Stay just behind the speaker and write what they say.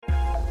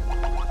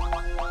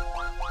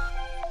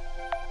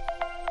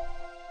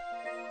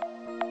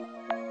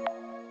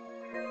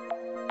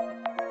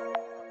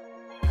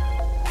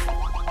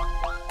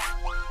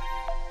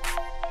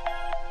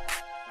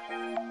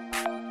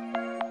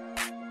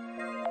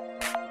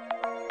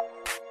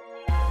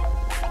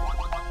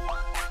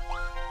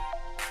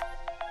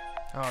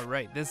All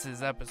right, this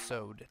is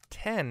episode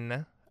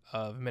 10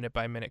 of Minute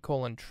by Minute: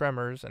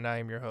 Tremors, and I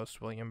am your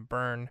host, William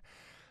Byrne.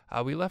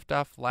 We left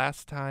off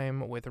last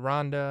time with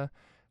Rhonda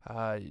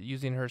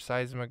using her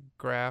seismology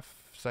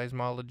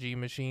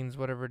machines,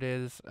 whatever it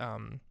is.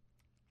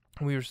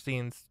 We were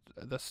seeing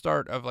the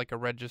start of like a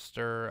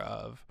register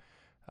of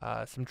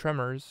some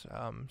tremors,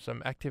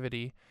 some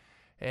activity,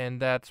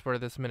 and that's where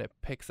this minute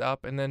picks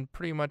up. And then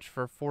pretty much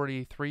for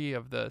 43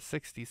 of the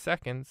 60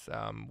 seconds,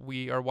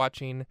 we are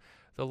watching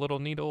the little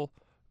needle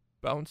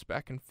bounce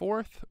back and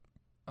forth.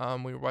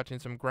 We were watching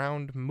some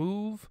ground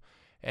move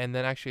and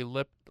then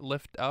actually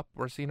lift up.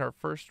 We're seeing our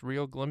first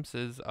real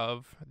glimpses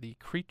of the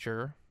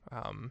creature,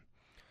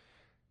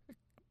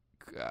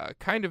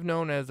 kind of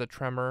known as a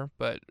tremor,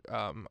 but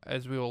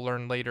as we will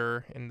learn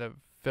later in the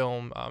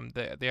film,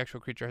 the actual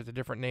creature has a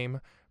different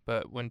name.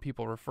 But when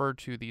people refer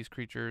to these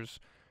creatures,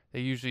 they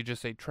usually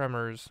just say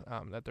tremors,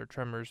 that they're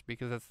tremors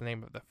because that's the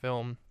name of the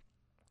film.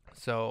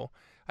 So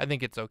I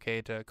think it's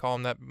okay to call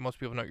them that. Most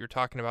people know what you're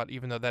talking about,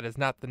 even though that is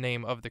not the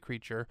name of the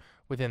creature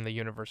within the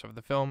universe of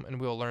the film, and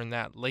we'll learn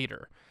that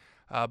later.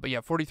 But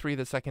yeah, 43 of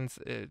the seconds,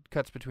 it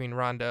cuts between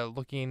Rhonda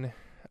looking,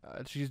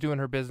 she's doing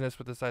her business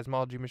with the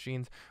seismology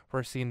machines.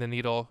 We're seeing the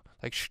needle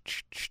like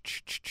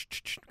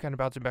kind of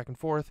bouncing back and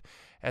forth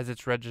as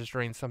it's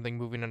registering something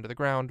moving under the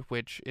ground,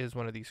 which is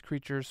one of these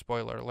creatures.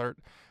 Spoiler alert.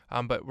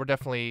 But we're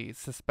definitely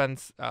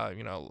suspense,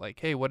 like,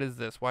 hey, what is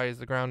this? Why is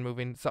the ground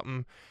moving?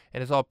 Something,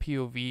 and it's all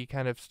POV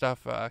kind of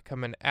stuff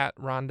coming at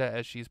Rhonda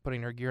as she's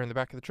putting her gear in the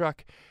back of the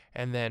truck.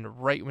 And then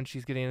right when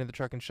she's getting into the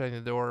truck and shutting the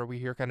door, we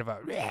hear kind of a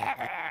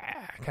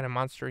kind of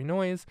monstery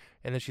noise,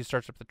 and then she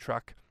starts up the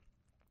truck,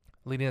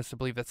 leading us to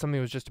believe that something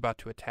was just about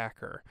to attack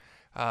her.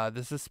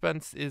 The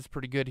suspense is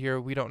pretty good here.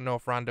 We don't know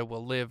if Rhonda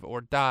will live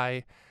or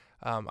die.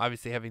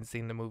 Obviously, having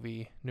seen the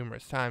movie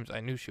numerous times,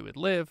 I knew she would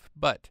live,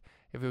 but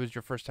if it was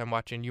your first time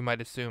watching, you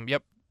might assume,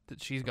 yep,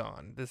 that she's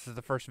gone. This is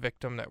the first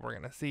victim that we're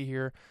going to see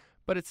here,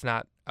 but it's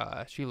not.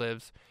 She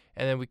lives.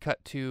 And then we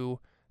cut to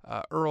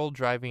Earl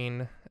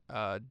driving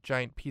a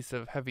giant piece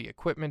of heavy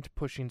equipment,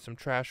 pushing some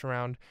trash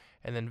around,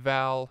 and then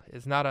Val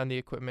is not on the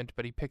equipment,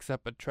 but he picks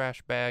up a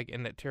trash bag,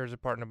 and it tears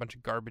apart, and a bunch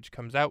of garbage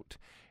comes out,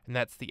 and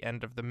that's the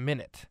end of the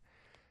minute.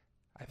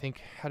 I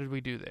think, how did we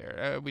do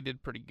there? We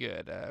did pretty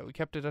good. We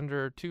kept it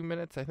under 2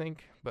 minutes, I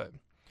think, but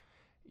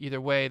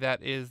either way,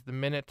 that is the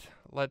minute.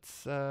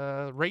 Let's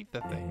rate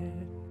the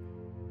thing.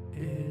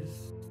 It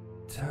is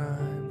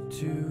time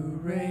to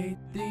rate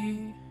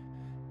the...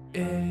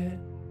 It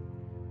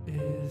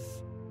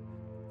is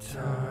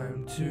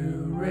time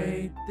to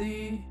rate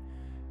the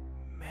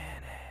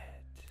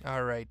minute.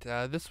 All right,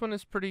 this one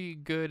is pretty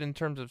good in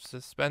terms of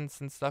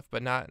suspense and stuff,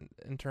 but not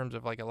in terms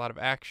of like a lot of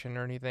action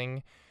or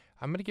anything.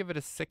 I'm going to give it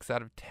a 6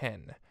 out of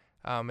 10.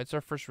 It's our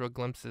first real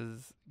glimpse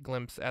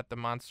at the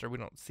monster. We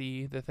don't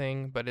see the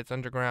thing, but it's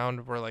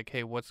underground. We're like,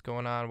 hey, what's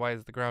going on? Why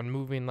is the ground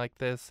moving like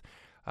this?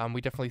 We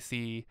definitely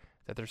see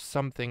that there's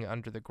something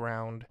under the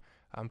ground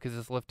because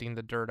it's lifting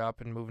the dirt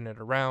up and moving it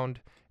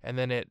around. And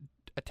then it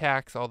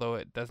attacks, although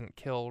it doesn't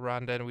kill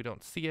Rhonda and we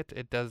don't see it.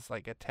 It does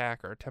like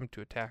attack or attempt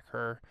to attack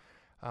her.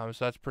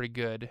 So that's pretty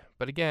good.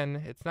 But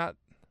again, it's not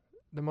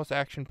the most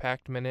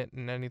action-packed minute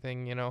and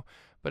anything,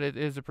 but it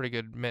is a pretty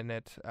good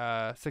minute.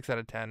 6 out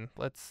of 10.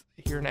 Let's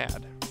hear an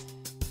ad.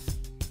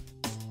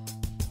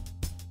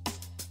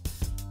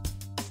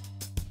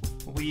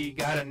 We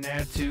got an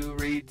ad to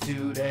read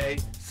today.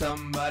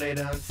 Somebody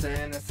done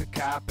sent us a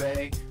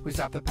copy. We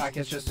stopped the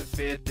podcast just to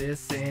fit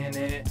this in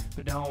it.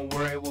 But don't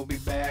worry, we'll be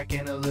back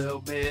in a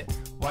little bit.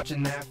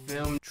 Watching that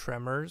film,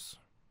 Tremors.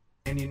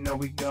 And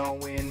we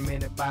going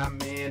minute by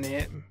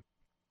minute.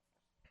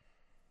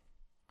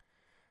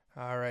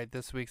 All right,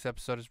 this week's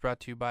episode is brought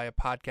to you by a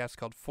podcast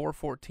called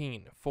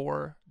 414,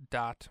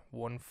 4.14,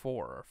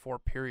 or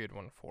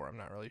 4.14, I'm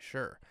not really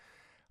sure.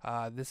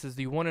 This is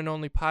the one and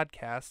only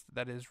podcast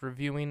that is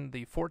reviewing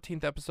the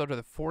 14th episode of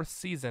the 4th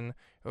season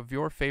of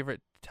your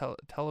favorite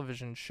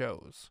television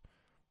shows.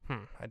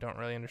 I don't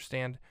really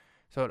understand.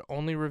 So it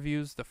only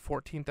reviews the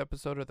 14th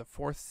episode of the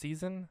 4th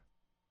season?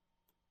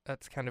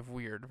 That's kind of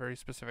weird, very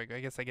specific.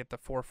 I guess I get the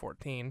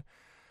 414.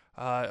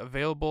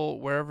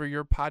 Available wherever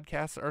your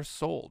podcasts are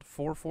sold.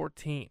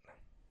 414.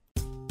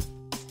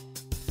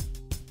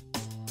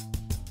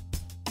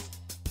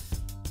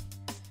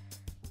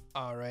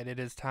 All right, it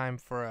is time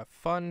for a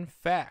fun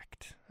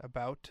fact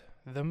about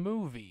the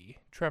movie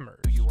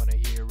Tremors. Do you want to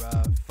hear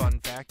a fun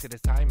fact? It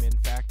is time, in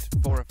fact,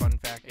 for a fun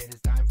fact. It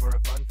is time for a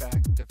fun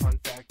fact. A fun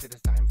fact. It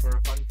is time for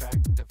a fun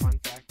fact. A fun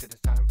fact. It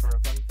is time for a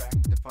fun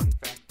fact. A fun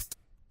fact.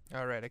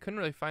 All right, I couldn't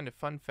really find a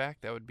fun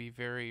fact that would be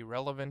very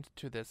relevant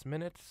to this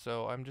minute,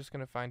 so I'm just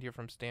going to find here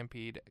from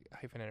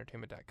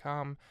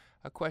stampede-entertainment.com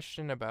a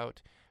question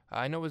about,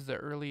 I know it was the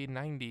early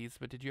 90s,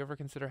 but did you ever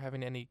consider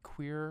having any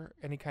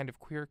kind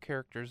of queer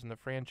characters in the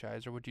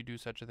franchise, or would you do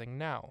such a thing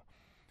now?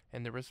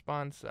 And the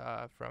response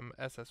from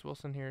S.S.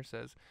 Wilson here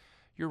says,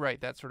 you're right,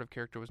 that sort of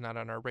character was not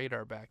on our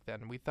radar back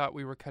then. We thought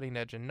we were cutting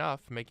edge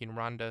enough, making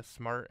Rhonda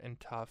smart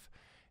and tough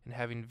and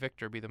having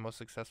Victor be the most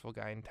successful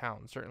guy in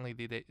town.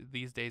 Certainly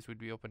these days would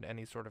be open to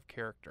any sort of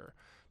character.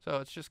 So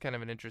it's just kind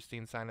of an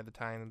interesting sign of the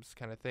times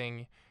kind of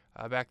thing.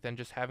 Back then,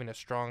 just having a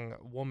strong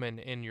woman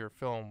in your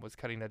film was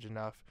cutting edge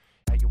enough.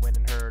 Now you went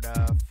and heard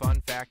a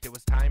fun fact. It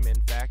was time,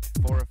 in fact,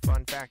 for a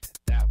fun fact.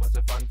 That was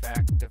a fun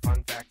fact. The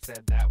fun fact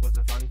said that was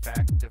a fun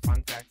fact. The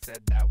fun fact said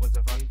that was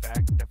a fun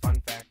fact. The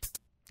fun fact.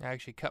 I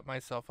actually cut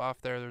myself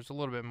off there. There's a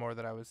little bit more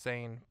that I was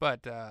saying,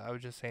 but I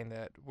was just saying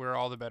that we're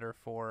all the better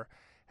for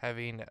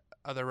having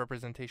other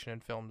representation in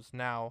films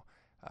now.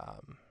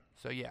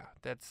 So yeah,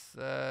 that's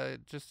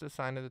just a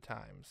sign of the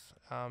times.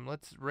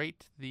 Let's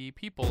rate the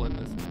people in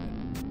this minute.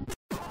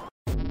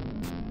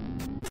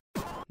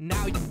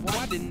 Now you've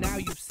watched it, now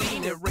you've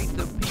seen it. Rate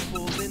the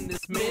people in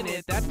this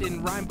minute. That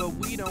didn't rhyme, but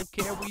we don't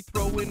care. We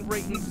throw in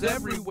ratings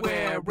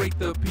everywhere. Rate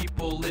the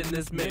people in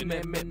this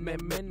minute.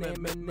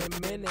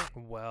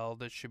 Well,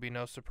 this should be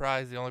no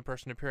surprise. The only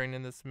person appearing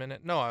in this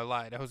minute. No, I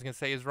lied. I was going to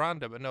say is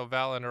Rhonda, but no,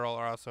 Val and Earl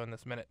are also in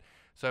this minute.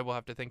 So I will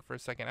have to think for a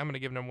second. I'm going to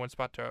give number 1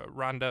 spot to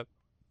Rhonda,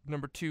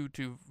 number 2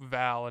 to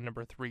Val, and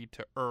number 3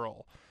 to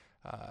Earl.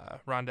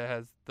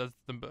 Rhonda does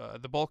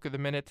the bulk of the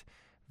minute.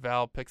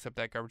 Val picks up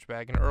that garbage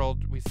bag, and Earl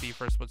we see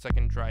for a split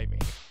second driving.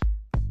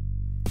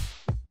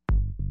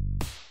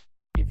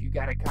 If you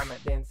got a comment,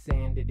 then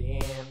send it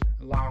in,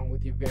 along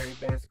with your very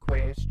best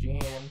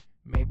question,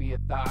 maybe a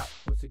thought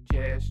or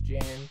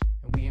suggestion,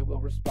 and we will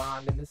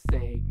respond in the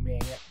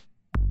segment.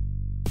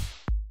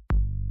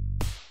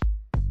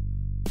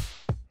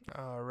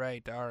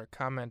 Alright, our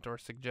comment or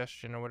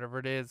suggestion or whatever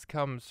it is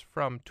comes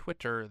from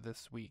Twitter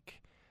this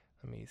week.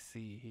 Let me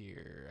see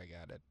here. I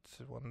got it.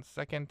 1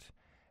 second.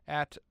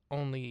 At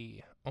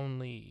only,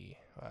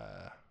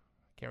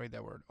 can't read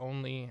that word.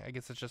 Only, I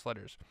guess it's just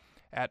letters.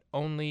 At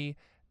only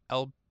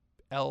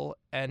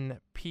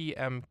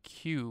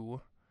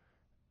LNPMQ,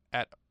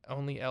 at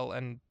only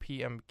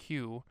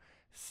LNPMQ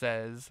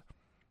says,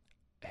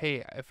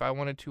 hey, if I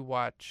wanted to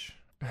watch,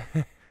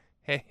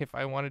 hey, if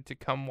I wanted to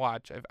come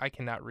watch, I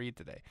cannot read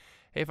today.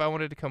 Hey, if I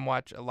wanted to come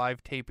watch a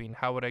live taping,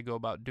 how would I go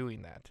about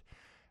doing that?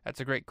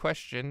 That's a great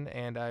question,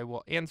 and I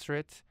will answer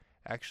it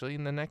actually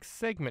in the next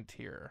segment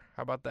here.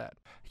 How about that?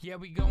 Yeah,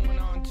 we going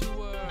on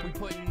tour. We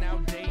putting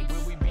out dates.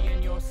 Will we be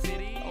in your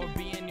city or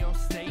be in your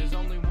state? There's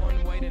only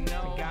one way to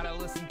know. Gotta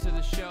listen to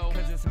the show,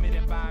 cause it's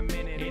minute by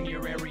minute in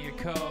your area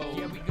code.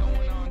 Yeah, we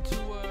going on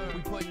tour. We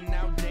putting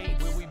out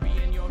dates. Will we be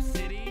in your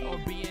city or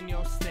be in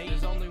your state?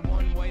 There's only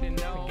one way to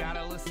know.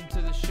 Gotta listen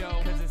to the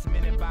show, cause it's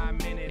minute by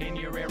minute in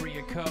your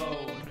area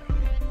code.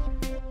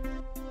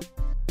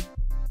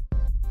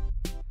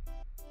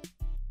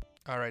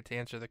 Alright, to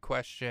answer the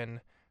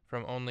question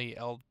from only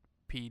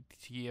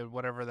LPT, or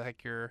whatever the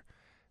heck your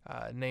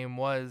name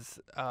was,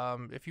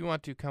 if you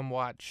want to come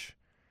watch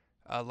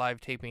a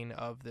live taping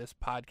of this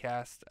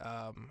podcast,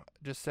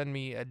 just send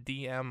me a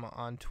DM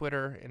on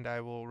Twitter, and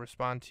I will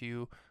respond to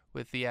you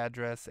with the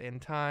address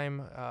and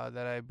time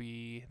that I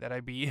be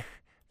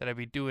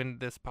doing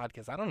this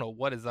podcast. I don't know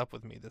what is up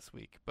with me this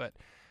week, but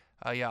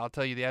yeah, I'll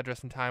tell you the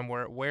address and time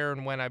where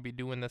and when I be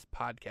doing this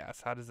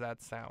podcast. How does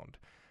that sound?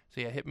 So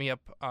yeah, hit me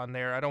up on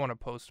there. I don't want to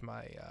post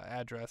my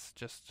address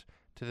just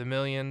to the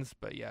millions,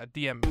 but yeah,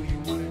 DM me. You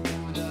want to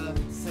do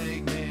the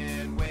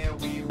segment where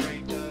we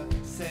rate the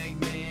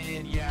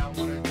segment? Yeah, I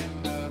want to do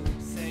the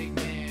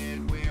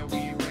segment where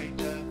we rate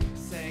the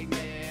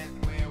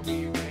segment, where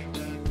we rate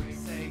the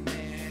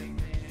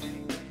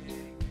segment.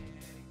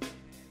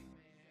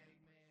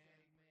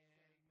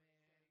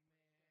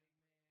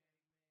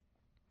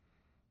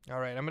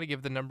 All right, I'm going to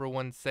give the number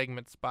 1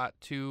 segment spot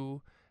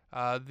to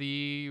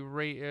the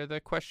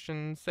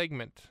question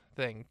segment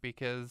thing,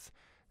 because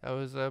that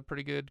was a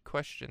pretty good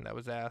question that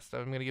was asked.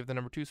 I'm going to give the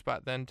number 2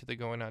 spot then to the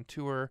going on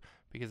tour,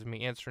 because of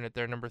me answering it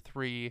there. Number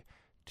 3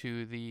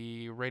 to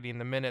the rating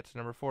the minute.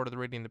 Number 4 to the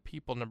rating the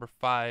people. Number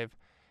 5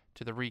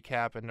 to the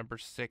recap. And number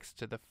 6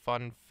 to the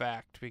fun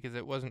fact, because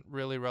it wasn't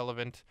really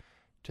relevant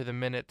to the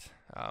minute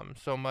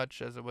so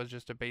much as it was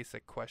just a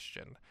basic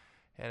question.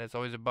 And it's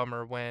always a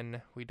bummer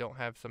when we don't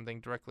have something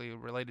directly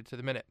related to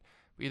the minute.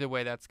 Either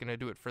way, that's going to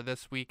do it for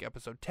this week,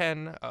 episode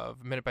 10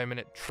 of Minute by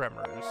Minute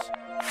Tremors.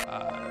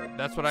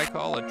 That's what I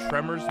call a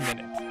Tremors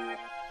Minute.